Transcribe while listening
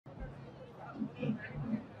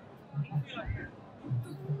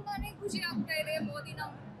ತುಂಬಾನೇ ಖುಷಿ ಆಗ್ತಾ ಇದೆ ಮೋದಿ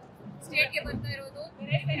ನಮ್ಮ ಸ್ಟೇಟ್ ಗೆ ಬರ್ತಾ ಇರೋದು.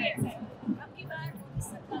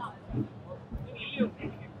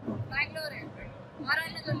 ಬ್ಯಾಂಗ್ಳೂರೇ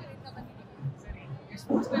ಆರಣ್ಯದಲ್ಲಿಂದ ಬಂದಿದ್ದೀವಿ.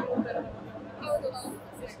 ಹೌದು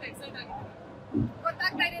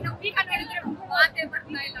ಗೊತ್ತಾಗ್ತಾ ಇದೆ. ನಾವು ಈಗ ನೋಡಿದ್ರೆ ಮಾತೇ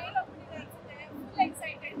ಬರ್ತಾ ಇಲ್ಲ.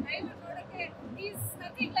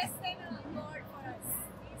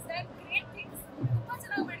 ತುಂಬಾ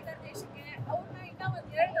ಚೆನ್ನಾಗಿ ಮಾಡಿದ್ದಾರೆ ದೇಶಕ್ಕೆ. ಅವ್ರನ್ನ ಇನ್ನ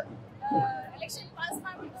ಒಂದೆರಡು ಎಲೆಕ್ಷನ್ ಪಾಸ್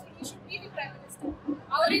ಮಾಡ್ಬಿಟ್ಟು ಈ should be the prime minister.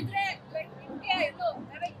 ಅವರಿದ್ರೆ like India yellow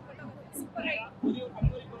level super ಆಗಿ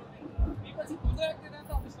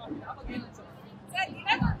ಸರ್ ದಿನ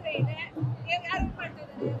ತೊಂದರೆ ಇದೆ. ಯಾರು ಮಾಡ್ತಾ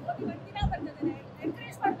ಇದ್ದಾರೆ? ಮೋದಿ ಒಂದಿನ ಬರ್ತಾ ಇದ್ದಾರೆ.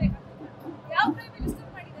 ಎನ್ಕರೇಜ್ ಮಾಡ್ಬೇಕು. ಯಾವ ಪ್ರೈಮ್ ಮಿನಿಸ್ಟರ್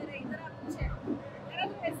ಮಾಡಿದ್ದಾರೆ ಈ ತರ ಮುಂಚೆ?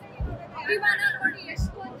 ಅಭಿಮಾನ ನೋಡಿ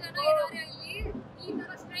ಎಷ್ಟೊಂದು ಜನ ಇದ್ದಾರೆ ಅಲ್ಲಿ. ಈ ತರ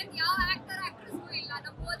ಸ್ಟ್ರೆಂತ್ ಯಾವ ಆಕ್ಟರ್ಸ್ಗೂ ಇಲ್ಲ,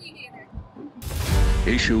 ನಮ್ಮ ಮೋದಿಗೆ ಇದೆ.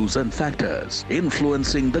 Issues and factors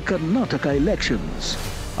influencing the Karnataka elections.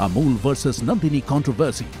 Amul versus Nandini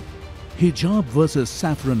controversy. Hijab versus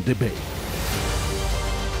saffron debate.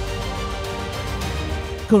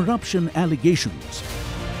 Corruption allegations.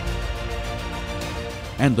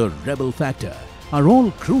 And the rebel factor are all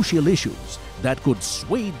crucial issues that could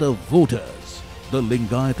sway the voters. The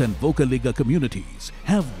Lingayat and Vokaliga communities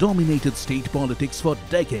have dominated state politics for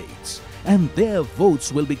decades, and their votes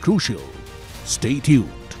will be crucial. Stay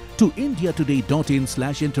tuned to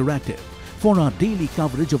indiatoday.in/interactive for our daily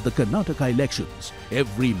coverage of the Karnataka elections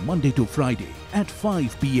every Monday to Friday at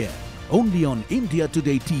 5 p.m. only on India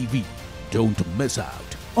Today TV. Don't miss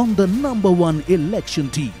out on the #1 election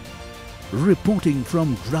team. Reporting from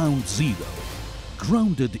Ground Zero,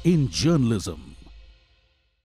 grounded in journalism.